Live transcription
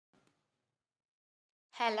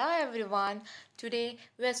Hello everyone. Today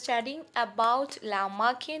we are studying about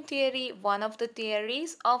Lamarckian theory, one of the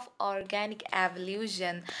theories of organic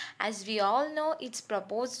evolution. As we all know, it's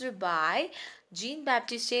proposed by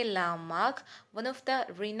Jean-Baptiste Lamarck, one of the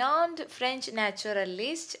renowned French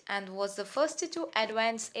naturalists, and was the first to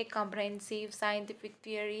advance a comprehensive scientific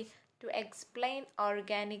theory to explain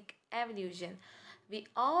organic evolution. We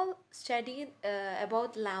all studied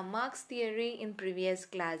about Lamarck's theory in previous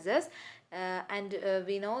classes, and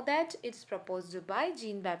we know that it's proposed by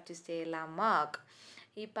Jean-Baptiste Lamarck.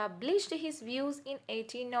 He published his views in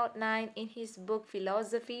 1809 in his book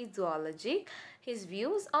Philosophy Zoology. His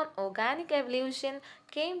views on organic evolution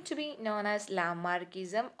came to be known as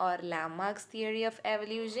Lamarckism or Lamarck's theory of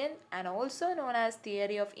evolution, and also known as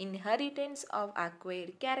theory of inheritance of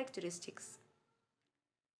acquired characteristics.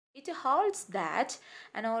 It holds that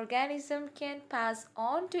an organism can pass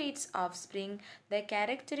on to its offspring the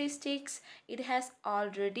characteristics it has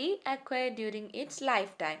already acquired during its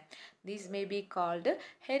lifetime. This may be called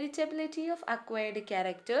heritability of acquired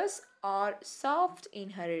characters or soft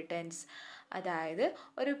inheritance. അതായത്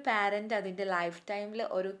ഒരു parent അതിൻ്റെ life ടൈമിൽ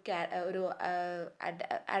ഒരു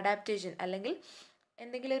adaptation അല്ലെങ്കിൽ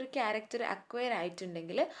എന്തെങ്കിലും ഒരു character acquire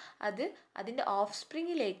ആയിട്ടുണ്ടെങ്കിൽ അത് അതിൻ്റെ ഓഫ്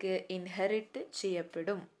സ്പ്രിങ്ങിലേക്ക് ഇൻഹെറിറ്റ്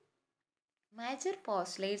ചെയ്യപ്പെടും. Major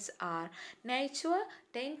postulates are nature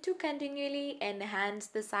tend to continually enhance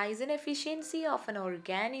the size and efficiency of an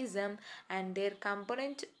organism and their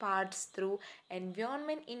component parts through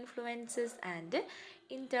environment influences and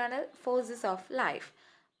internal forces of life.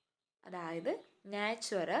 അതായത്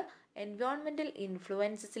Natura environmental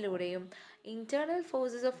ഇൻഫ്ലുവൻസസിലൂടെയും internal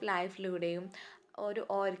forces of ലൈഫിലൂടെയും ഒരു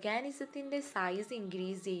ഓർഗാനിസത്തിൻ്റെ size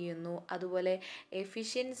increase ചെയ്യുന്നു, അതുപോലെ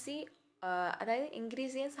efficiency അതായത്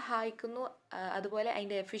increase ചെയ്യാൻ സഹായിക്കുന്നു, അതുപോലെ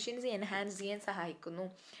അതിൻ്റെ efficiency enhance ചെയ്യാൻ സഹായിക്കുന്നു.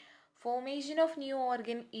 Formation of new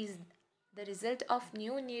organ is the result of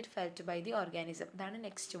new need felt by the organism. ഇതാണ്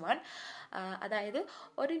നെക്സ്റ്റ് വൺ. അതായത്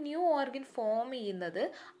ഒരു ന്യൂ ഓർഗൻ ഫോം ചെയ്യുന്നത്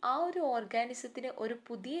ആ ഒരു ഓർഗാനിസത്തിന് ഒരു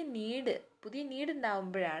പുതിയ നീഡ്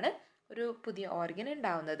ഉണ്ടാകുമ്പോഴാണ് ഒരു പുതിയ ഓർഗൻ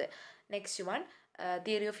ഉണ്ടാവുന്നത്. Next one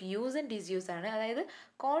theory of use and disuse ആണ്. അതായത്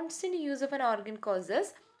constant use of an organ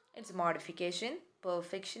causes its modification,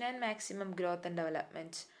 perfection and maximum growth and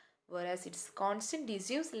development, whereas its constant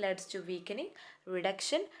disuse leads to weakening,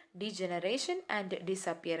 reduction, degeneration and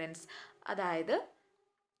disappearance. അതായത്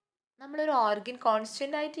നമ്മളൊരു organ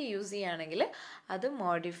constant ആയിട്ട് use ചെയ്യുകയാണെങ്കിൽ അത്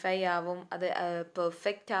modify ആവും, അത്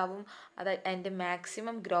perfect ആവും, അത് അതിൻ്റെ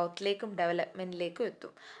മാക്സിമം ഗ്രോത്തിലേക്കും ഡെവലപ്മെൻറ്റിലേക്കും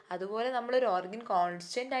എത്തും. അതുപോലെ നമ്മളൊരു ഓർഗൻ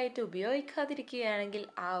കോൺസ്റ്റൻ്റ് ആയിട്ട് ഉപയോഗിക്കാതിരിക്കുകയാണെങ്കിൽ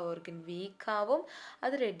ആ ഓർഗൻ വീക്കാവും,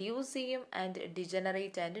 അത് റെഡ്യൂസ് ചെയ്യും ആൻഡ്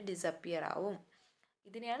ഡിജനറേറ്റ് ആൻഡ് ഡിസപ്പിയർ ആവും.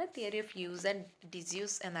 ഇതിനെയാണ് theory of use and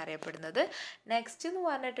disuse എന്നറിയപ്പെടുന്നത്. നെക്സ്റ്റ് എന്ന്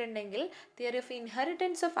പറഞ്ഞിട്ടുണ്ടെങ്കിൽ theory of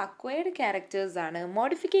inheritance of acquired characters ആണ്.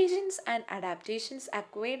 Modifications and adaptations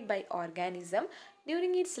acquired by organism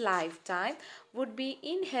during its lifetime would be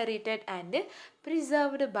inherited and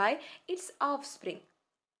preserved by its offspring.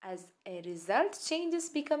 As a result, changes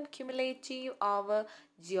become cumulative over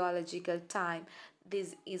geological time. This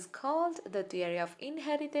is called the theory of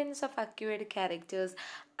inheritance of acquired characters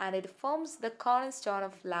and it forms the cornerstone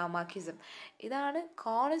of Lamarckism. ഇതാണ്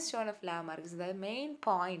cornerstone of Lamarckism. അതായത് main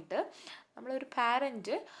point, നമ്മളൊരു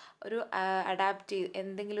parent ഒരു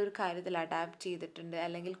എന്തെങ്കിലും ഒരു കാര്യത്തിൽ adapt ചെയ്തിട്ടുണ്ട്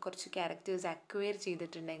അല്ലെങ്കിൽ കുറച്ച് ക്യാരക്ടേഴ്സ് അക്വയർ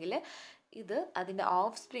ചെയ്തിട്ടുണ്ടെങ്കിൽ ഇത് അതിൻ്റെ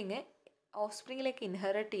ഓഫ്സ്പ്രിങ്ങിലേക്ക്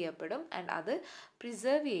ഇൻഹെറിറ്റ് ചെയ്യപ്പെടും ആൻഡ് അത്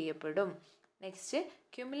പ്രിസർവ് ചെയ്യപ്പെടും. Next,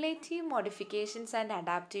 cumulative modifications and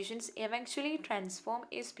adaptations eventually transform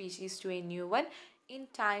a species to a new one in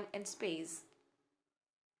time and space.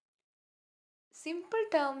 Simple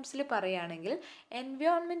ടേംസിൽ പറയുകയാണെങ്കിൽ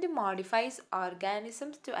environment modifies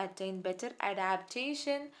organisms to attain better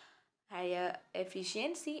adaptation, higher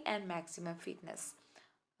efficiency and maximum fitness.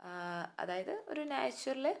 അതായത് ഒരു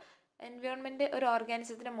natural environment ഒരു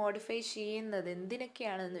ഓർഗാനിസത്തിനെ modify ചെയ്യുന്നത്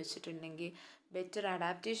എന്തിനൊക്കെയാണെന്ന് വെച്ചിട്ടുണ്ടെങ്കിൽ better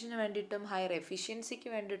അഡാപ്റ്റേഷന് വേണ്ടിയിട്ടും higher എഫിഷ്യൻസിക്ക്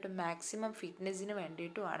വേണ്ടിയിട്ടും maximum ഫിറ്റ്നസ്സിന്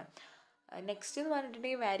വേണ്ടിയിട്ടുമാണ്. Next എന്ന്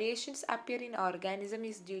പറഞ്ഞിട്ടുണ്ടെങ്കിൽ variations appear in organism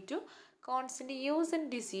is due to constant use and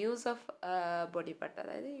disuse of body part.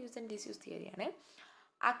 അതായത് use and disuse തിയറിയാണ്.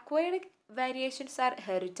 Acquired variations R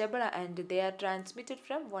heritable and they are transmitted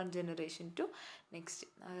from one generation to next.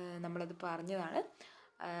 നമ്മളത് പറഞ്ഞതാണ്.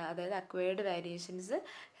 അതായത് acquired variations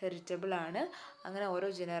heritable ആണ്, അങ്ങനെ ഓരോ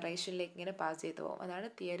ജനറേഷനിലേക്ക് ഇങ്ങനെ pass ചെയ്തു പോകും. അതാണ്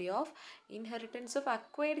theory of inheritance of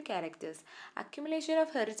acquired characters. Accumulation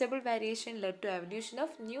of heritable variation led to evolution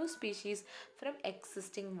of new species from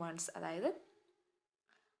existing once. അതായത്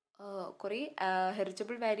കുറേ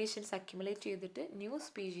ഹെറിറ്റബിൾ വേരിയേഷൻസ് അക്യുമുലേറ്റ് ചെയ്തിട്ട് ന്യൂ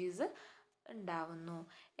സ്പീഷീസ് ഉണ്ടാവുന്നു.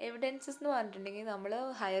 എവിഡൻസസ് എന്ന് പറഞ്ഞിട്ടുണ്ടെങ്കിൽ നമ്മൾ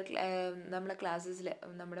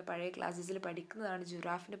നമ്മുടെ പഴയ ക്ലാസ്സസിൽ പഠിക്കുന്നതാണ്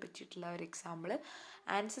ജിറാഫിനെ പറ്റിയിട്ടുള്ള ഒരു example.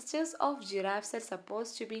 Ancestors of giraffes R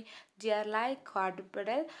suppose to B dear like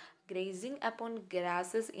quadrupedal grazing upon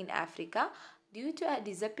grasses in Africa. Due to a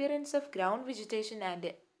disappearance of ground vegetation and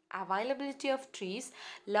availability of trees,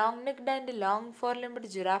 long-necked and long forelimbed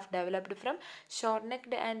giraffe developed from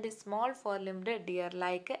short-necked and small forelimbed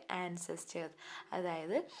deer-like ancestors.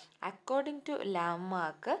 അതായത് according to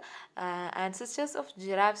Lamarck, ancestors of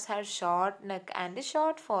giraffes had short neck and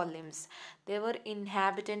short forelimbs. They were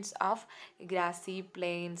inhabitants of grassy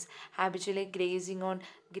plains, habitually grazing on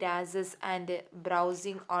grasses and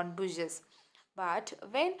browsing on bushes. But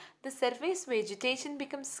when the surface vegetation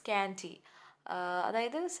becomes scanty,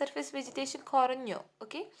 അതായത് surface vegetation കുറഞ്ഞു,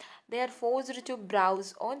 okay, they are forced to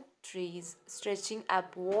browse on trees stretching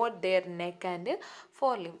upward there neck and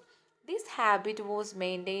ഫോർലിംബ്. This habit was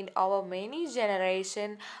maintained over many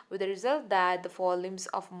generations, with the result that the forelimbs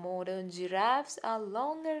of modern giraffes are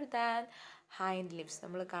longer than hind limbs.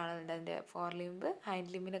 നമ്മൾ കാണുന്നുണ്ട് അതിൻ്റെ ഫോർലിംബ്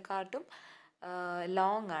hind ലിംബിനെക്കാട്ടും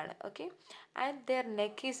long ആണ്, okay. And their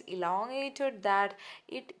neck is elongated that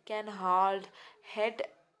it can hold head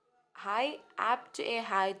high up to a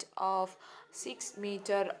height of 6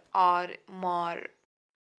 meter or more.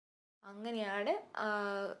 അങ്ങനെയാണ്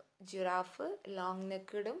giraffe long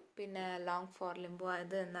നെക്കഡും പിന്നെ long ഫോർലിംബും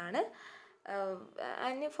ആയത് എന്നാണ്,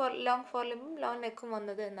 അതിന് long ഫോർലിംബും long നെക്കും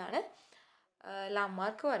വന്നത് എന്നാണ്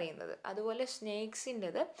ലാമാർക്ക് പറയുന്നത്. അതുപോലെ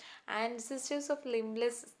സ്നേക്സിൻ്റെത്, ancestors of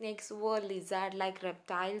ലിംബ്ലെസ് snakes were lizard like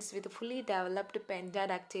reptiles with fully developed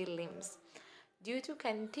പെൻറ്റാഡാക്റ്റൈൽ ലിംബ്സ്. Due to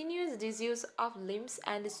continuous disuse of limbs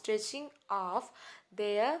and stretching of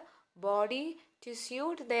their body to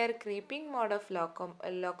suit their creeping mode of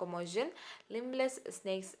locomotion, limbless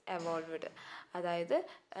snakes evolved. അതായത്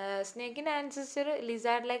സ്നേക്കിൻ്റെ ancestor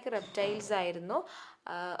lizard like reptiles ആയിരുന്നു,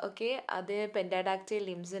 okay. അത് പെൻറ്റാഡാക്റ്റൈൽ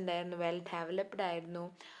limbs ഉണ്ടായിരുന്നു, well developed ആയിരുന്നു.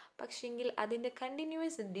 പക്ഷെങ്കിൽ അതിൻ്റെ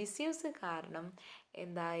continuous disuse കാരണം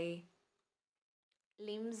എന്തായി,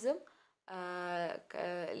 ലിംസും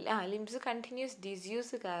limbs continuous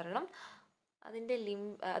disuse കാരണം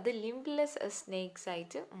അത് ലിംബ്ലെസ് സ്നേക്സ്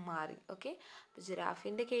ആയിട്ട് മാറി, ഓക്കെ. അപ്പോൾ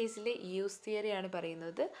ജിറാഫിൻ്റെ കേസിൽ യൂസ് തിയറിയാണ്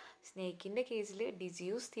പറയുന്നത്, സ്നേക്കിൻ്റെ കേസിൽ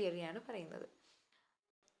ഡിസ്യൂസ് തിയറിയാണ് പറയുന്നത്.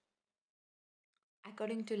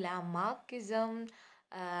 According to Lamarckism,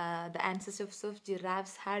 the ancestors of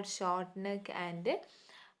giraffes had short neck and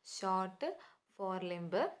short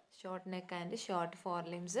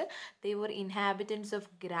forelimbs. They were inhabitants of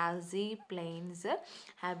grassy plains,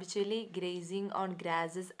 habitually grazing on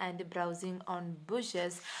grasses and browsing on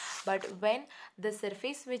bushes. But when the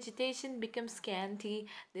surface vegetation became scanty,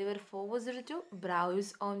 they were forced to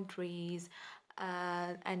browse on trees,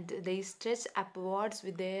 and they stretched upwards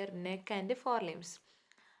with their neck and forelimbs.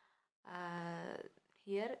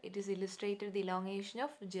 Here it is illustrated the elongation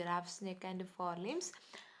of giraffe's neck and forelimbs.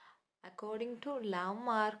 According to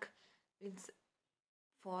Lamarck, its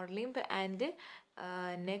forelimb and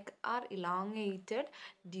neck are elongated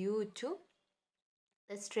due to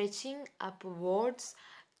the stretching upwards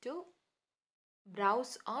to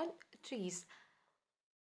browse on trees.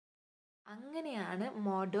 അങ്ങനെയാണ്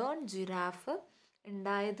modern giraffe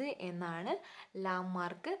ഉണ്ടായത് എന്നാണ്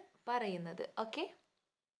Lamarck പറയുന്നത്, okay.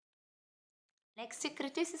 Next,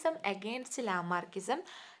 criticism against Lamarckism.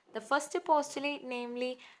 The first postulate,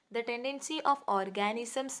 namely the tendency of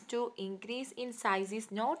organisms to increase in size, is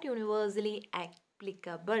not universally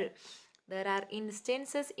applicable. There are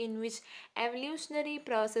instances in which evolutionary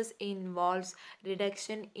process involves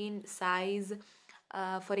reduction in size.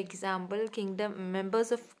 For example,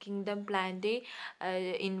 members of kingdom Plantae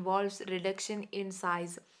involves reduction in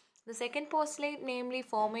size. The second postulate, namely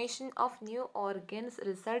formation of new organs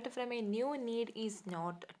result from a new need, is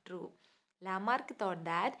not true. Lamarck thought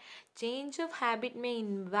that change of habit may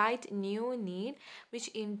invite new need, which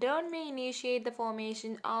in turn may initiate the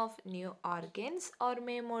formation of new organs or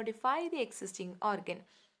may modify the existing organ.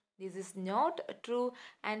 This is not true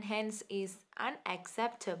and hence is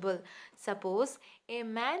unacceptable. Suppose a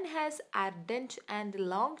man has ardent and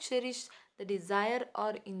long cherished the desire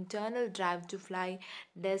or internal drive to fly.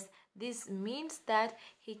 Does this means that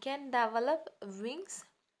he can develop wings?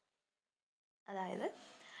 അതായത്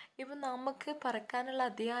ഇപ്പം നമുക്ക് പറക്കാനുള്ള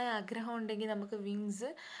അതിയായ ആഗ്രഹം ഉണ്ടെങ്കിൽ നമുക്ക് wings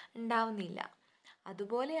ഉണ്ടാവുന്നില്ല.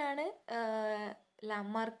 അതുപോലെയാണ്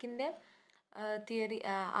ലാമാർക്കിൻ്റെ theory.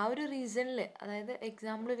 ആ ഒരു റീസണിൽ, അതായത്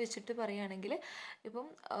എക്സാമ്പിൾ വെച്ചിട്ട് പറയുകയാണെങ്കിൽ, ഇപ്പം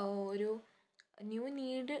ഒരു ന്യൂ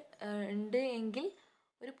നീഡ് ഉണ്ട് എങ്കിൽ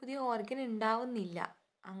ഒരു പുതിയ ഓർഗൻ ഉണ്ടാവുന്നില്ല.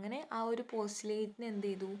 അങ്ങനെ ആ ഒരു പോസ്റ്റുലേറ്റിനെ എന്ത്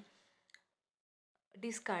ചെയ്തു,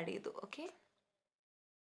 ഡിസ്കാർഡ് ചെയ്തു, okay.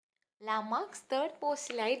 Lamarck's third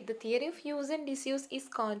postulate, the theory of use and disuse, is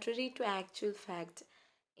contrary to actual fact.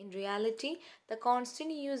 In reality, the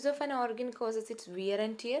constant use of an organ causes its wear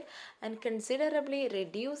and tear and considerably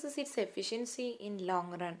reduces its efficiency in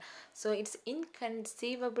long run. So it's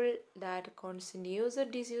inconceivable that constant use or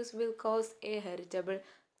disuse will cause a heritable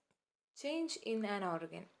change in an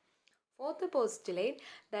organ. Fourth postulate,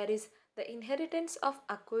 that is the inheritance of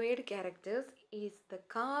acquired characters, is the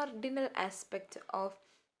cardinal aspect of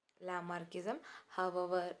Lamarckism.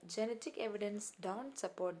 However, genetic evidence don't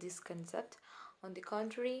support this concept. On the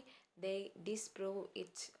contrary, they disprove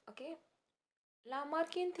it. Okay.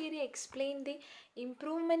 Lamarckian theory explains the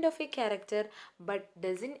improvement of a character but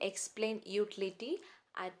doesn't explain utility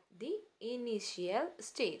at the initial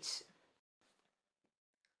stage.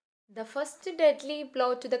 The first deadly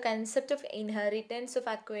blow to the concept of inheritance of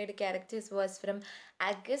acquired characters was from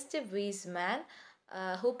Auguste Weismann,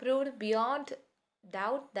 who proved beyond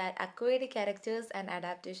doubt that acquired characters and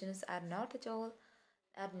adaptations are not at all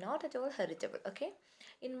heritable. Okay,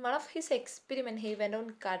 in one of his experiments, he went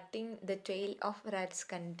on cutting the tail of rats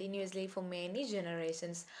continuously for many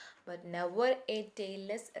generations, but never a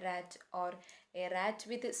tailless rat or a rat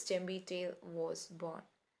with stumpy tail was born.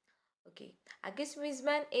 Okay, August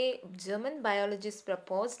Wiesmann, a German biologist,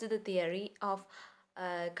 proposed the theory of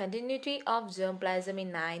continuity of germplasm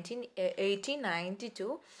in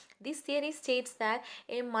 1892. This theory states that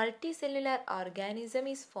a multicellular organism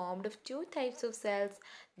is formed of two types of cells,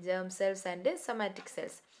 germ cells and somatic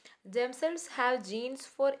cells. Germ cells have genes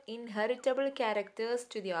for inheritable characters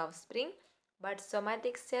to the offspring, but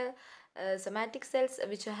somatic cells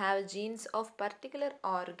which have genes of particular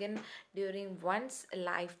organ during one's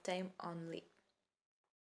lifetime only.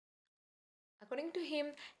 According to him,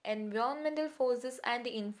 environmental forces and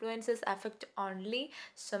influences affect only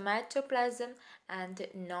somatoplasm and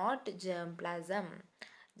not germplasm.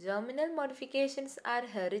 Germinal modifications are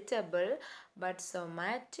heritable, but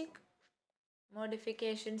somatic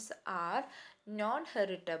modifications are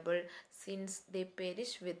non-heritable since they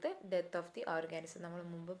perish with the death of the organism. നമ്മൾ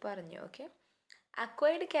മുമ്പ് പറഞ്ഞു. Okay.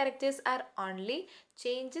 Acquired characters are only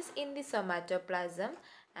changes in the somatoplasm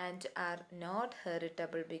and are not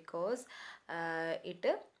heritable because it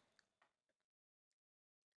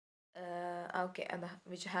okay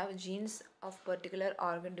which have genes of particular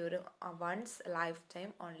organ during one's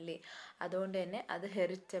lifetime only. അതുകൊണ്ട് തന്നെ അത്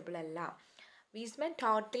heritable അല്ല. Weismann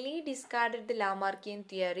totally discarded the Lamarckian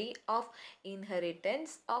theory of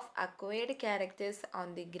inheritance of acquired characters on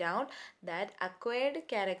the ground that acquired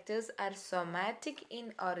characters are somatic in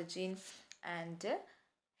origin and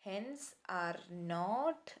hence are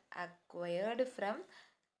not acquired from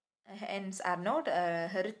hence are not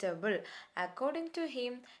heritable. According to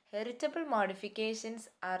him, heritable modifications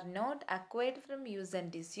are not acquired from use and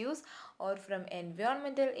disuse or from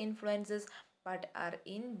environmental influences but are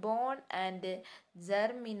inborn and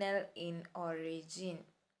germinal in origin.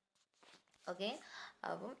 Okay,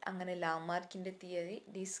 അപ്പം അങ്ങനെ ലാമാർക്കിൻ്റെ theory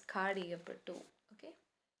discard ചെയ്യപ്പെട്ടു. Okay,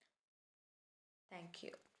 thank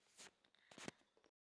you.